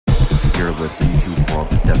listening to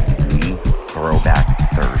World of WWE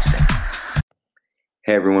Throwback Thursday.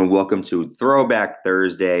 Hey everyone, welcome to Throwback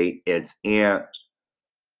Thursday. It's Ant.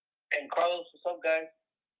 And Carlos, what's up, guys?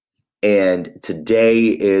 And today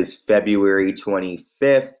is February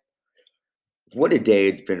 25th. What a day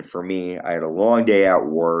it's been for me. I had a long day at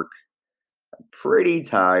work. I'm pretty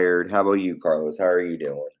tired. How about you, Carlos? How are you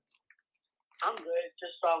doing? I'm good.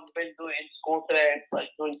 Just been doing school today,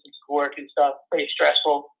 doing some schoolwork and stuff. Pretty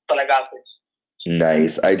stressful, but I got this.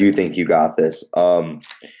 Nice. I do think you got this.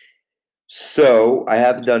 So I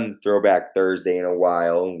haven't done Throwback Thursday in a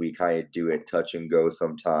while, and we kind of do it touch and go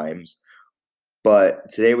sometimes. But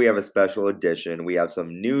today we have a special edition. We have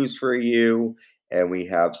some news for you, and we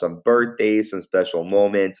have some birthdays, some special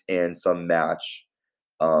moments, and some match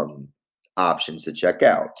options to check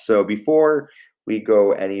out. So before we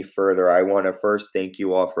go any further, I want to first thank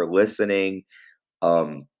you all for listening.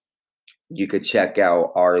 You could check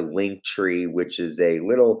out our link tree, which is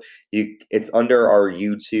it's under our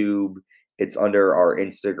YouTube, it's under our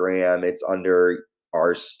Instagram, it's under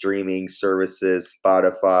our streaming services,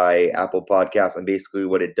 Spotify, Apple Podcasts, and basically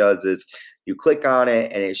what it does is you click on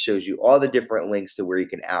it and it shows you all the different links to where you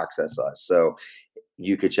can access us. So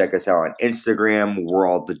you could check us out on Instagram,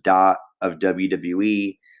 World of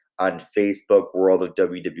WWE, on Facebook, World of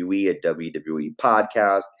WWE, a WWE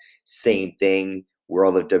podcast. Same thing,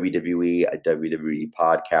 World of WWE, a WWE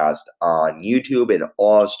podcast on YouTube and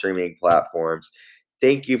all streaming platforms.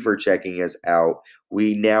 Thank you for checking us out.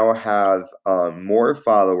 We now have more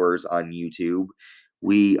followers on YouTube.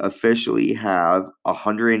 We officially have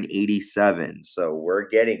 187, so we're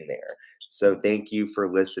getting there. So thank you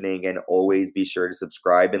for listening, and always be sure to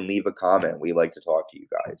subscribe and leave a comment. We like to talk to you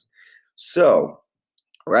guys. So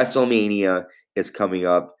WrestleMania is coming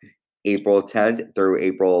up April 10th through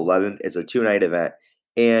April 11th. It's a 2-night event.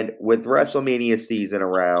 And with WrestleMania season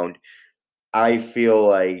around, I feel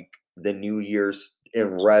like the New Year's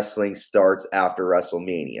in wrestling starts after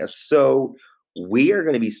WrestleMania. So we are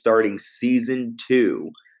going to be starting season 2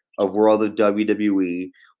 of World of WWE.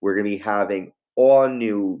 We're going to be having all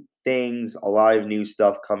new things, a lot of new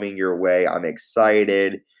stuff coming your way. I'm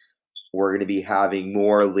excited. We're going to be having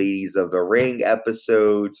more Ladies of the Ring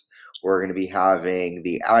episodes. We're going to be having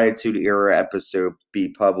the Attitude Era episode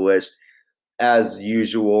be published. As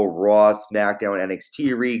usual, Raw, SmackDown,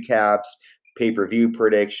 NXT recaps, pay-per-view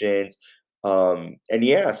predictions.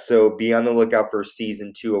 So be on the lookout for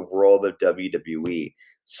season 2 of World of WWE.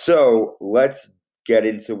 So let's get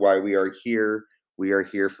into why we are here. We are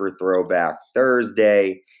here for Throwback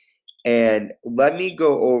Thursday. And let me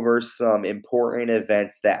go over some important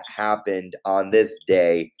events that happened on this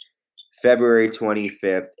day, February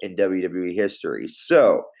 25th in WWE history.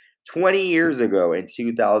 So, 20 years ago in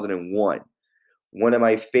 2001, one of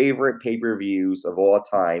my favorite pay-per-views of all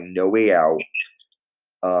time, No Way Out,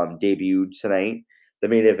 debuted tonight. The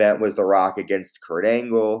main event was The Rock against Kurt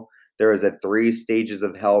Angle. There was a 3 stages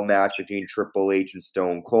of hell match between Triple H and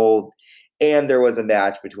Stone Cold. And there was a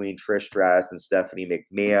match between Trish Stratus and Stephanie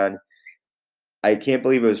McMahon. I can't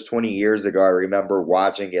believe it was 20 years ago. I remember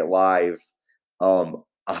watching it live on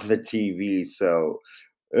the TV, so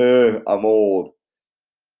I'm old.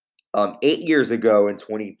 8 years ago in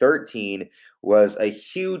 2013 was a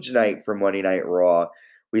huge night for Monday Night Raw.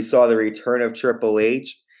 We saw the return of Triple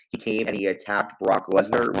H. He came and he attacked Brock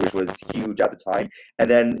Lesnar, which was huge at the time. And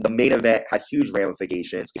then the main event had huge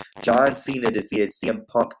ramifications. John Cena defeated CM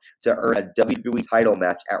Punk to earn a WWE title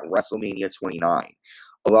match at WrestleMania 29.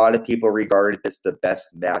 A lot of people regarded this the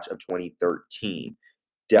best match of 2013.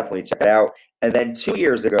 Definitely check it out. And then 2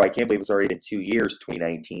 years ago, I can't believe it's already been 2 years,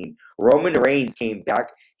 2019, Roman Reigns came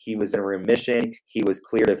back. He was in remission. He was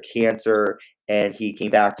cleared of cancer. And he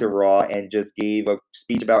came back to Raw and just gave a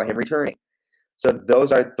speech about him returning. So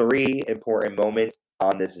those are 3 important moments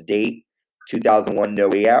on this date. 2001, No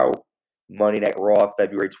Way Out. Monday Night Raw,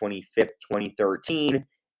 February 25th, 2013.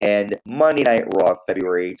 And Monday Night Raw,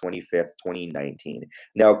 February 25th, 2019.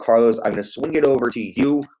 Now, Carlos, I'm going to swing it over to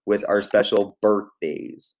you with our special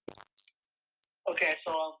birthdays. Okay,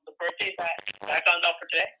 so the birthdays that I found out for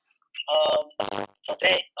today. So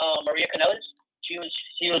today, Maria Kanellis, she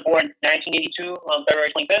was born in 1982 on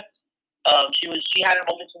February 25th. She had her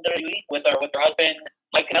moments in WWE with her husband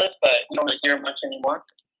Mike Kanellis, but we don't really hear much anymore.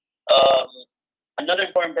 Another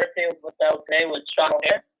important birthday today was Sean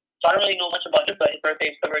O'Hare. So I don't really know much about him, but his birthday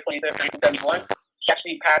is February 25th, 1971. He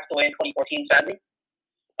actually passed away in 2014, sadly.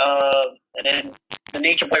 And then the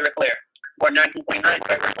Nature Boy Ric Flair, born 1949,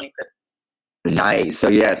 February 25th. Nice.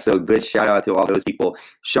 So good shout out to all those people.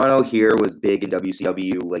 Sean O'Hare was big in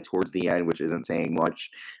WCW, towards the end, which isn't saying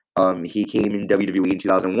much. He came in WWE in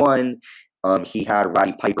 2001, He had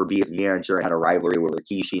Roddy Piper be his manager and had a rivalry with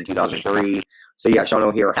Rikishi in 2003. So yeah, Sean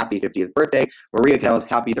O'Haire, happy 50th birthday. Maria Kanellis,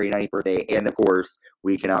 happy 39th birthday. And of course,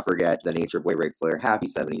 we cannot forget the Nature Boy Ric Flair, happy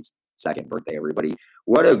 72nd birthday, everybody.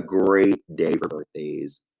 What a great day for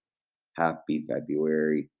birthdays. Happy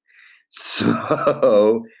February.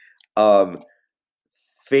 So,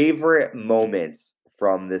 favorite moments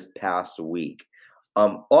from this past week.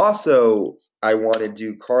 Also, I want to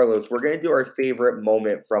do Carlos. We're going to do our favorite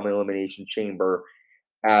moment from Elimination Chamber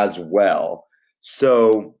as well.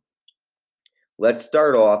 So let's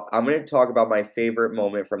start off. I'm going to talk about my favorite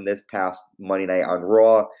moment from this past Monday night on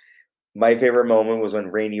Raw. My favorite moment was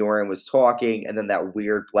when Randy Orton was talking, and then that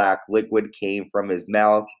weird black liquid came from his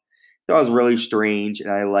mouth. That was really strange,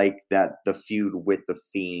 and I like that the feud with The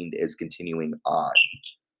Fiend is continuing on.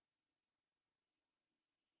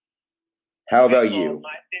 How about you?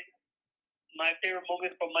 My favorite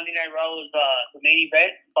moment from Monday Night Raw was the main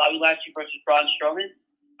event, Bobby Lashley versus Braun Strowman.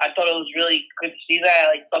 I thought it was really good to see that,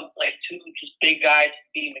 like two just big guys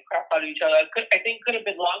beating the crap out of each other. I think it could have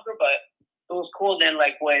been longer, but it was cool. Then,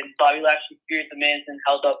 like when Bobby Lashley feared the Miz and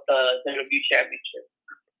held up the WWE Championship.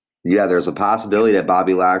 Yeah, there's a possibility that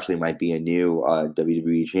Bobby Lashley might be a new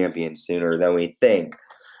WWE champion sooner than we think.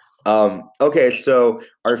 Okay, so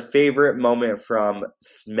our favorite moment from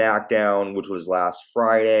SmackDown, which was last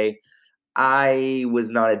Friday. I was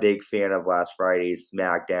not a big fan of last Friday's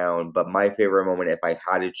SmackDown, but my favorite moment, if I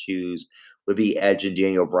had to choose, would be Edge and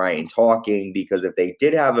Daniel Bryan talking, because if they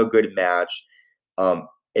did have a good match,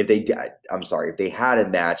 if they had a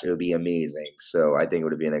match, it would be amazing. So I think it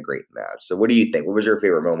would have been a great match. So what do you think? What was your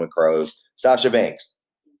favorite moment, Carlos? Sasha Banks.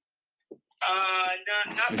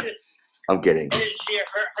 Not this. I'm kidding. Hers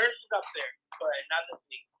is up there, but not this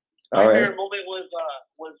week. My favorite moment was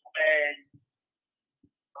when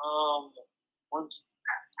once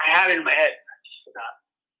I have it in my head.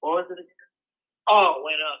 What was it again? Oh,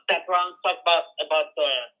 when Seth Rollins talked about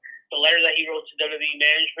the letter that he wrote to WWE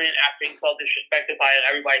management after he felt disrespected by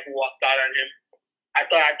everybody who walked out on him. I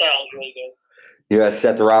thought that was really good. Yeah,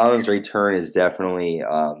 Seth Rollins' return is definitely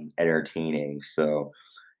entertaining. So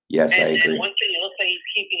yes, I agree. And one thing, it looks like he's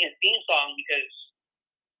keeping his theme song because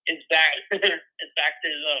it's back. It's back to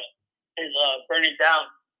his Burn It Down.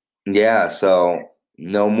 Yeah, so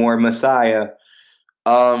no more Messiah.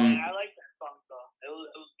 I like that song though. It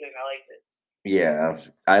was good. I liked it. Yeah,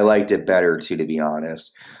 I liked it better too, to be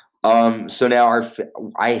honest. So now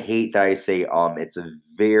I hate that I say it's a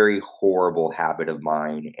very horrible habit of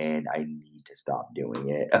mine, and I need to stop doing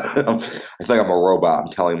it. I feel like I'm a robot.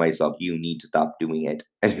 I'm telling myself you need to stop doing it.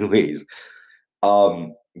 Anyways,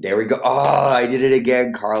 there we go. Oh, I did it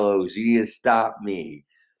again, Carlos. You need to stop me.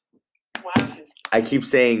 What happened? I keep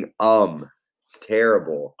saying It's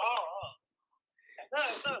terrible.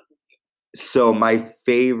 No. So my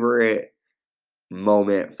favorite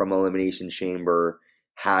moment from Elimination Chamber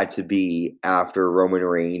had to be after Roman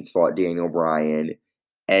Reigns fought Daniel Bryan.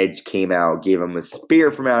 Edge came out, gave him a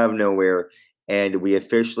spear from out of nowhere, and we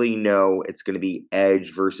officially know it's going to be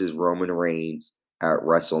Edge versus Roman Reigns at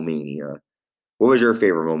WrestleMania. What was your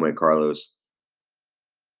favorite moment, Carlos?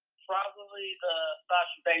 Probably the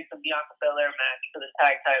Sasha Banks and Bianca Belair match for the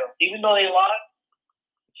tag title. Even though they lost,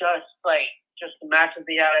 just the match that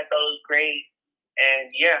they had, I thought it was great.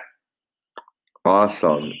 And yeah.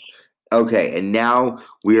 Awesome. Okay, and now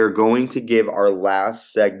we are going to give our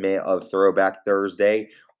last segment of Throwback Thursday,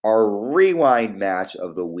 our rewind match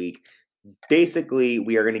of the week. Basically,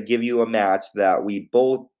 we are going to give you a match that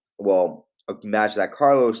a match that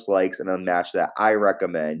Carlos likes and a match that I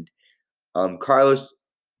recommend. Carlos,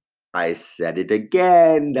 I said it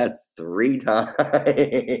again. That's 3 times.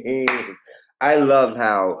 I love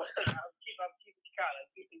how.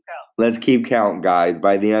 Let's keep count, guys.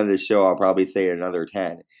 By the end of the show, I'll probably say another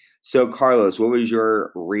 10. So, Carlos, what was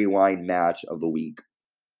your rewind match of the week?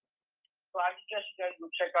 Well, I suggest you guys go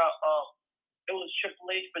check out. It was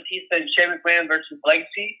Triple H, Batista, and Shane McMahon versus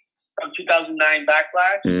Legacy from 2009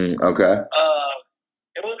 Backlash. Okay.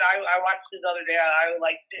 It was. I watched it the other day. I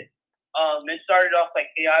liked it. It started off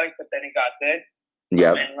chaotic, but then it got good.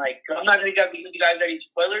 Yeah. And I'm not gonna give you guys any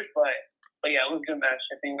spoilers, but yeah, it was a good match.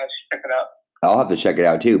 I think you guys should check it out. I'll have to check it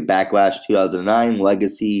out too. Backlash 2009,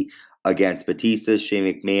 Legacy against Batista, Shane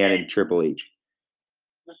McMahon, and Triple H.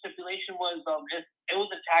 The stipulation was it was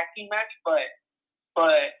a tag team match, but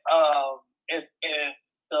if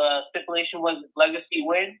the stipulation was Legacy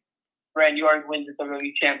win, Randy Orton wins the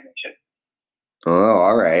WWE Championship. Oh,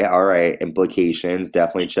 all right. Implications.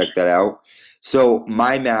 Definitely check that out. So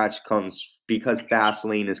my match comes because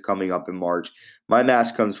Fastlane is coming up in March. My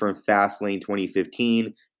match comes from Fastlane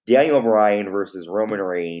 2015. Daniel Bryan versus Roman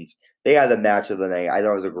Reigns. They had the match of the night. I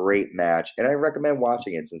thought it was a great match, and I recommend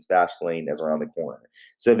watching it since Fastlane is around the corner.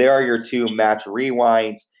 So there are your two match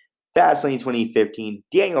rewinds. Fastlane 2015,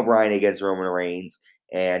 Daniel Bryan against Roman Reigns,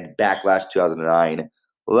 and Backlash 2009,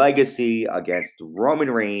 Legacy against Roman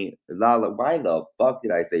Reigns. Why the fuck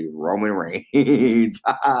did I say Roman Reigns?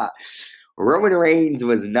 Roman Reigns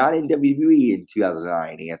was not in WWE in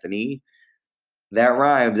 2009, Anthony. That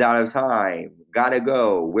rhymes out of time. Gotta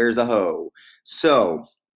go. Where's a hoe? So,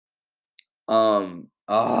 I'm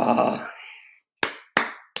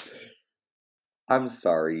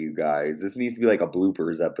sorry, you guys. This needs to be like a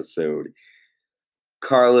bloopers episode.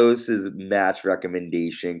 Carlos's match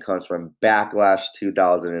recommendation comes from Backlash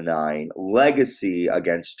 2009, Legacy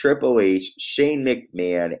against Triple H, Shane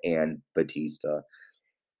McMahon, and Batista.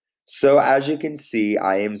 So as you can see,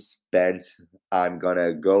 I am spent. I'm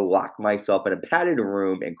gonna go lock myself in a padded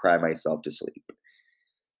room and cry myself to sleep.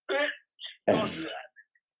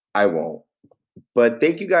 I won't. But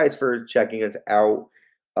thank you guys for checking us out.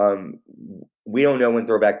 Um, we don't know when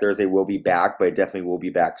Throwback Thursday will be back, but it definitely will be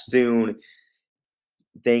back soon.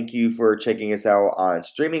 Thank you for checking us out on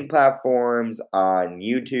streaming platforms, on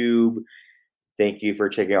YouTube. Thank you for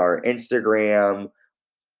checking out our Instagram,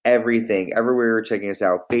 everything, everywhere you're checking us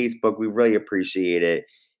out. Facebook, we really appreciate it.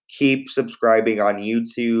 Keep subscribing on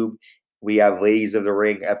YouTube. We have Ladies of the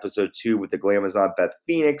Ring episode 2 with the Glamazon Beth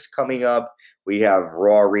Phoenix coming up. We have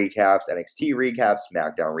Raw recaps, NXT recaps,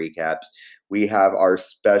 SmackDown recaps. We have our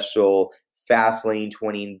special Fastlane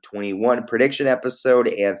 2021 prediction episode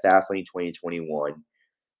and Fastlane 2021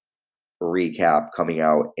 recap coming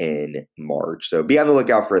out in March. So be on the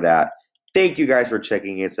lookout for that. Thank you guys for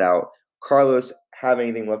checking us out. Carlos, have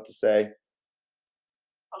anything left to say?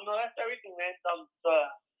 No, that's everything, man.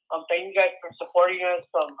 Thank you guys for supporting us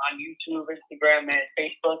on YouTube, Instagram, and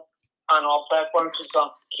Facebook on all platforms. Just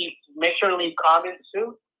make sure to leave comments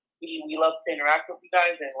too. We love to interact with you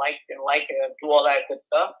guys and do all that good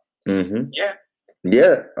stuff. Mm-hmm. Yeah.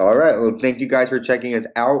 Yeah. All right. Well, thank you guys for checking us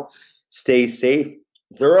out. Stay safe.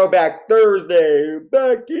 Throwback Thursday,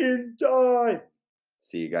 back in time.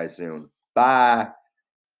 See you guys soon. Bye.